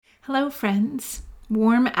Hello, friends.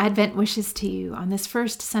 Warm Advent wishes to you on this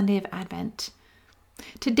first Sunday of Advent.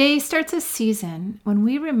 Today starts a season when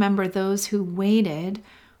we remember those who waited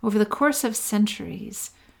over the course of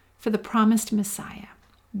centuries for the promised Messiah,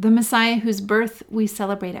 the Messiah whose birth we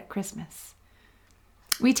celebrate at Christmas.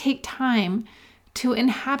 We take time to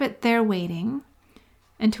inhabit their waiting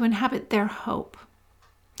and to inhabit their hope.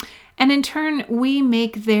 And in turn, we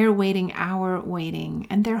make their waiting our waiting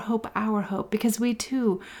and their hope our hope, because we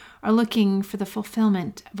too are looking for the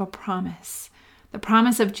fulfillment of a promise, the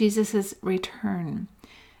promise of Jesus' return,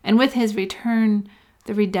 and with his return,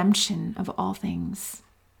 the redemption of all things.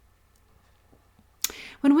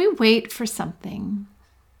 When we wait for something,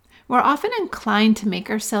 we're often inclined to make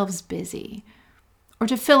ourselves busy or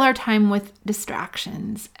to fill our time with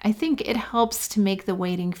distractions. I think it helps to make the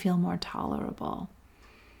waiting feel more tolerable.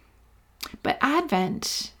 But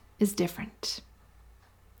Advent is different.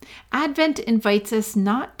 Advent invites us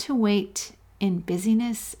not to wait in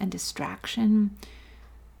busyness and distraction,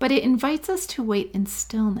 but it invites us to wait in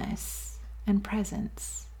stillness and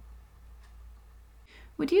presence.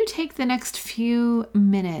 Would you take the next few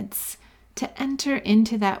minutes to enter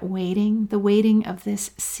into that waiting, the waiting of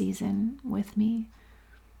this season with me?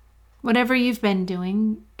 Whatever you've been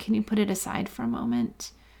doing, can you put it aside for a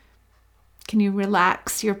moment? Can you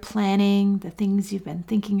relax your planning, the things you've been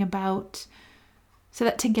thinking about, so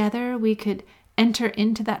that together we could enter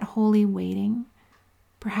into that holy waiting,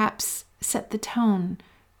 perhaps set the tone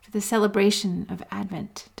for the celebration of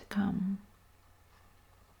Advent to come?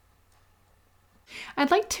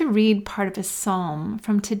 I'd like to read part of a psalm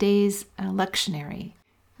from today's lectionary,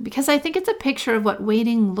 because I think it's a picture of what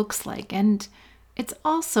waiting looks like, and it's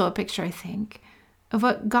also a picture, I think, of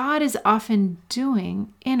what God is often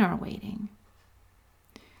doing in our waiting.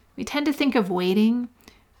 We tend to think of waiting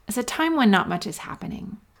as a time when not much is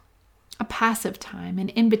happening, a passive time, an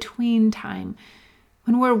in-between time,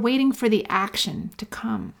 when we're waiting for the action to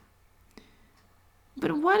come.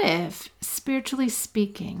 But what if, spiritually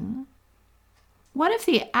speaking, what if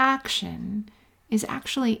the action is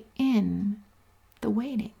actually in the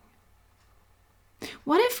waiting?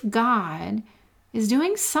 What if God is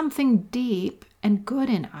doing something deep and good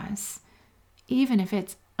in us, even if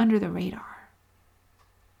it's under the radar?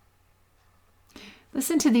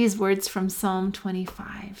 Listen to these words from Psalm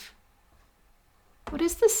 25. What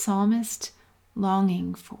is the psalmist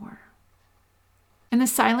longing for? In the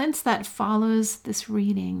silence that follows this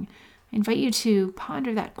reading, I invite you to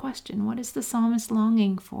ponder that question. What is the psalmist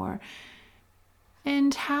longing for?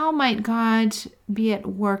 And how might God be at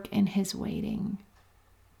work in his waiting?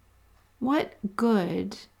 What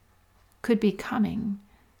good could be coming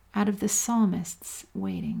out of the psalmist's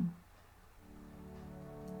waiting?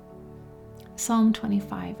 Psalm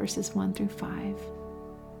 25, verses 1 through 5.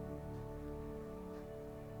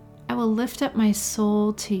 I will lift up my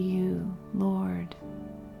soul to you, Lord.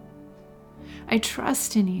 I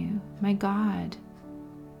trust in you, my God.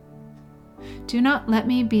 Do not let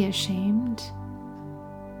me be ashamed.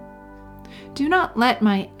 Do not let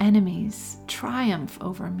my enemies triumph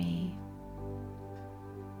over me.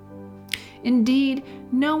 Indeed,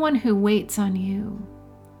 no one who waits on you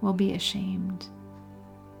will be ashamed.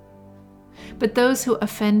 But those who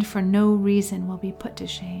offend for no reason will be put to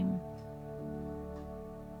shame.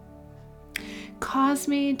 Cause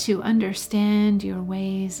me to understand your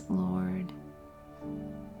ways, Lord.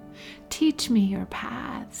 Teach me your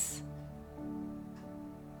paths.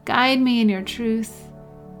 Guide me in your truth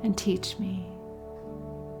and teach me.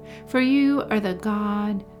 For you are the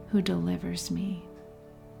God who delivers me.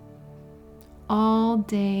 All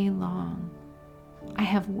day long I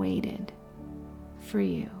have waited for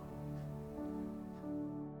you.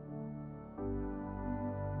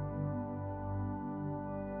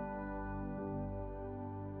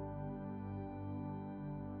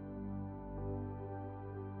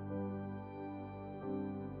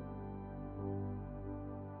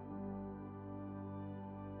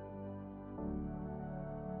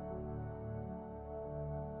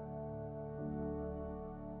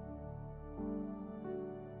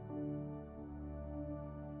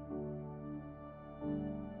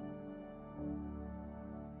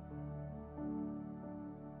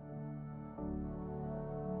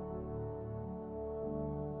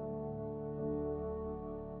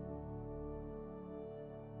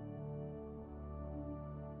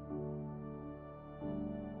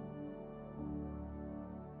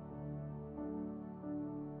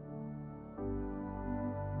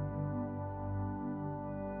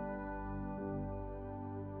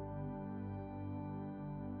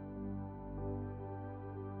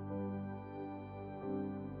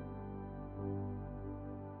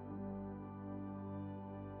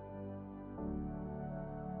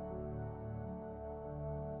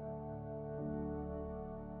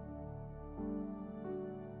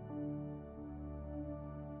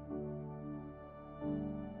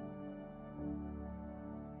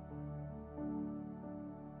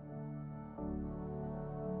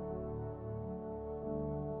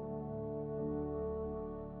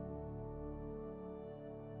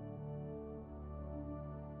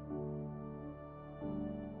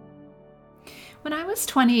 When I was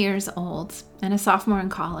 20 years old and a sophomore in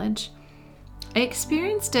college, I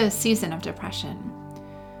experienced a season of depression.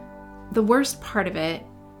 The worst part of it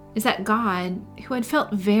is that God, who had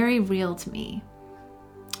felt very real to me,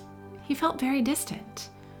 he felt very distant.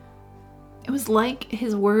 It was like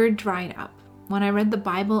his word dried up. When I read the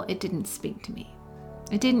Bible, it didn't speak to me.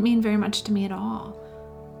 It didn't mean very much to me at all.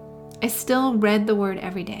 I still read the word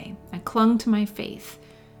every day. I clung to my faith,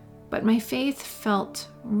 but my faith felt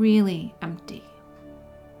really empty.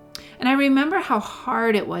 And I remember how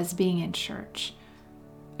hard it was being in church.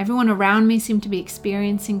 Everyone around me seemed to be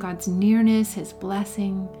experiencing God's nearness, his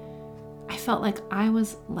blessing. I felt like I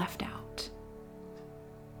was left out.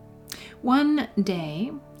 One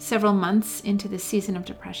day, several months into this season of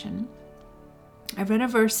depression, I read a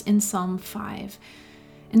verse in Psalm 5,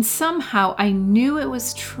 and somehow I knew it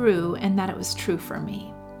was true and that it was true for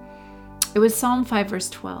me. It was Psalm 5, verse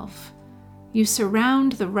 12. You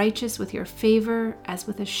surround the righteous with your favor as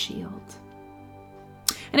with a shield.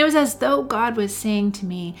 And it was as though God was saying to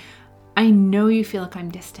me, I know you feel like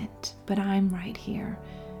I'm distant, but I'm right here.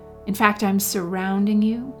 In fact, I'm surrounding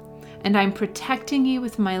you, and I'm protecting you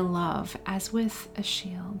with my love as with a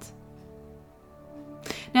shield.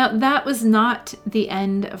 Now, that was not the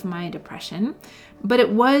end of my depression, but it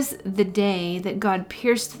was the day that God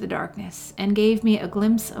pierced the darkness and gave me a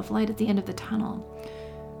glimpse of light at the end of the tunnel.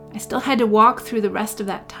 I still had to walk through the rest of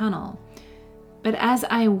that tunnel, but as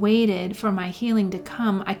I waited for my healing to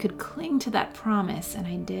come, I could cling to that promise, and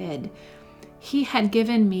I did. He had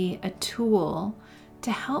given me a tool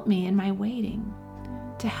to help me in my waiting,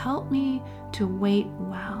 to help me to wait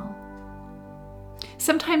well.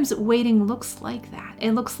 Sometimes waiting looks like that.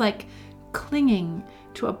 It looks like clinging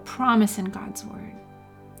to a promise in God's word,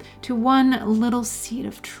 to one little seed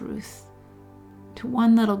of truth, to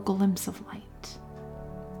one little glimpse of light.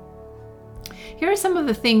 Here are some of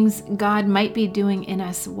the things God might be doing in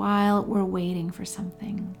us while we're waiting for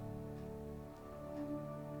something.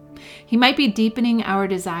 He might be deepening our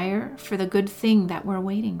desire for the good thing that we're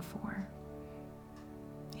waiting for.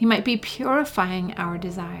 He might be purifying our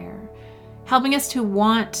desire, helping us to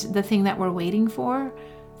want the thing that we're waiting for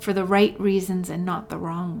the right reasons and not the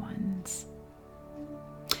wrong ones.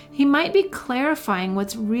 He might be clarifying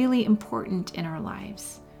what's really important in our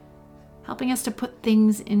lives, helping us to put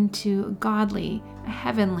things into a godly, a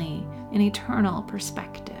heavenly, an eternal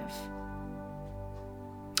perspective.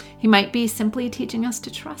 He might be simply teaching us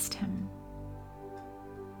to trust him.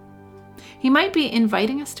 He might be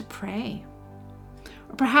inviting us to pray,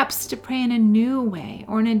 or perhaps to pray in a new way,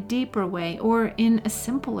 or in a deeper way, or in a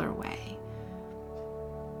simpler way.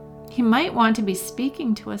 He might want to be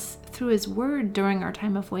speaking to us through his word during our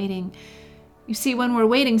time of waiting. You see, when we're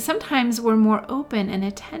waiting, sometimes we're more open and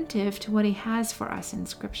attentive to what he has for us in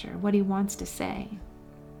Scripture, what he wants to say.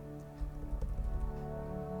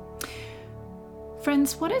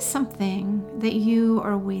 Friends, what is something that you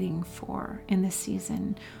are waiting for in this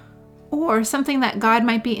season? Or something that God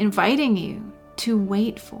might be inviting you to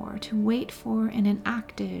wait for in an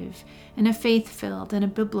active, in a faith-filled, in a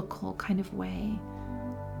biblical kind of way?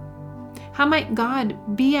 How might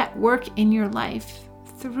God be at work in your life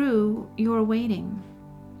through your waiting?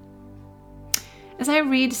 As I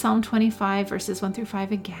read Psalm 25, verses 1 through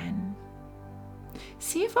 5 again,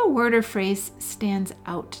 see if a word or phrase stands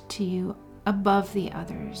out to you above the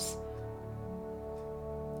others.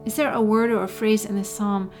 Is there a word or a phrase in this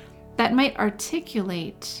psalm that might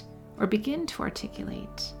articulate or begin to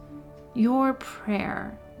articulate your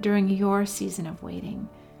prayer during your season of waiting,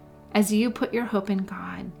 as you put your hope in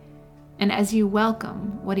God and as you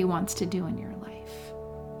welcome what he wants to do in your life?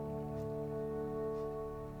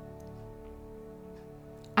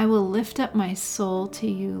 I will lift up my soul to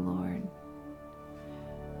you, Lord.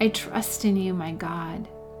 I trust in you, my God.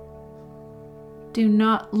 Do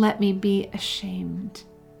not let me be ashamed.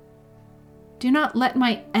 Do not let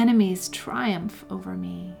my enemies triumph over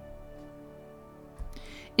me.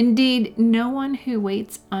 Indeed, no one who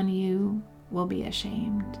waits on you will be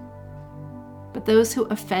ashamed, but those who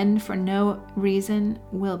offend for no reason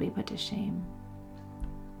will be put to shame.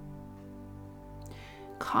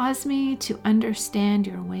 Cause me to understand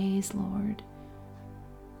your ways, Lord.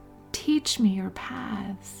 Teach me your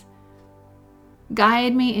paths.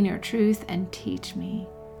 Guide me in your truth and teach me,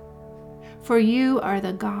 for you are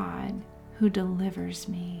the God who delivers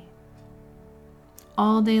me.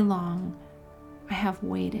 All day long, I have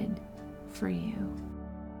waited for you.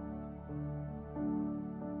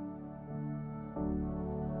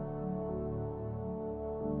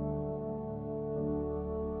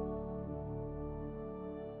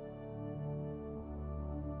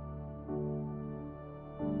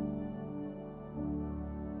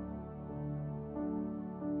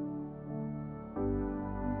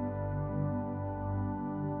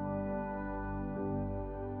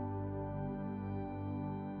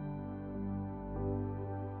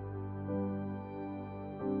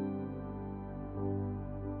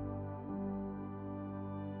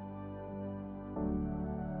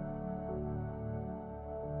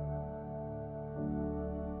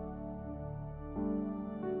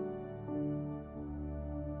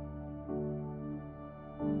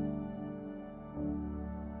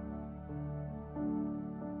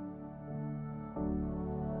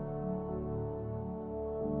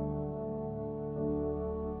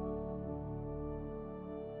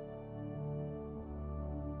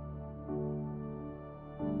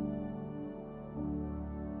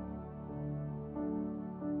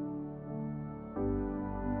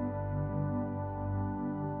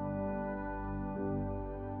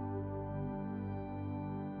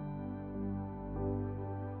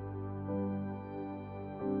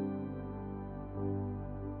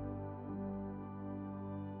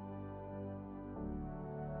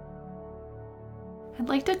 I'd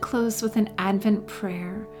like to close with an Advent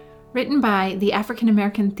prayer written by the African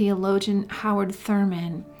American theologian Howard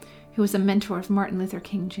Thurman, who was a mentor of Martin Luther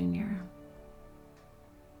King Jr.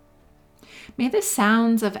 May the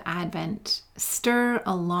sounds of Advent stir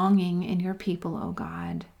a longing in your people, O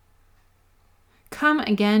God. Come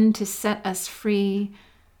again to set us free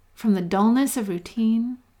from the dullness of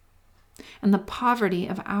routine and the poverty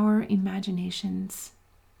of our imaginations.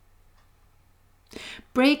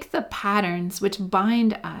 Break the patterns which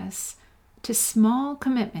bind us to small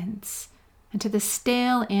commitments and to the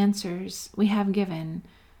stale answers we have given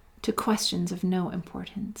to questions of no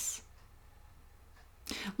importance.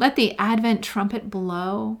 Let the Advent trumpet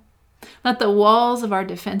blow. Let the walls of our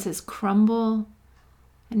defenses crumble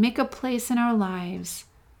and make a place in our lives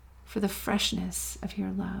for the freshness of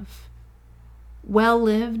your love, well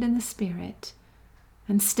lived in the Spirit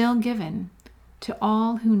and still given to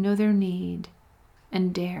all who know their need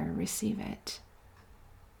and dare receive it.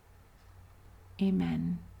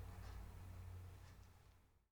 Amen.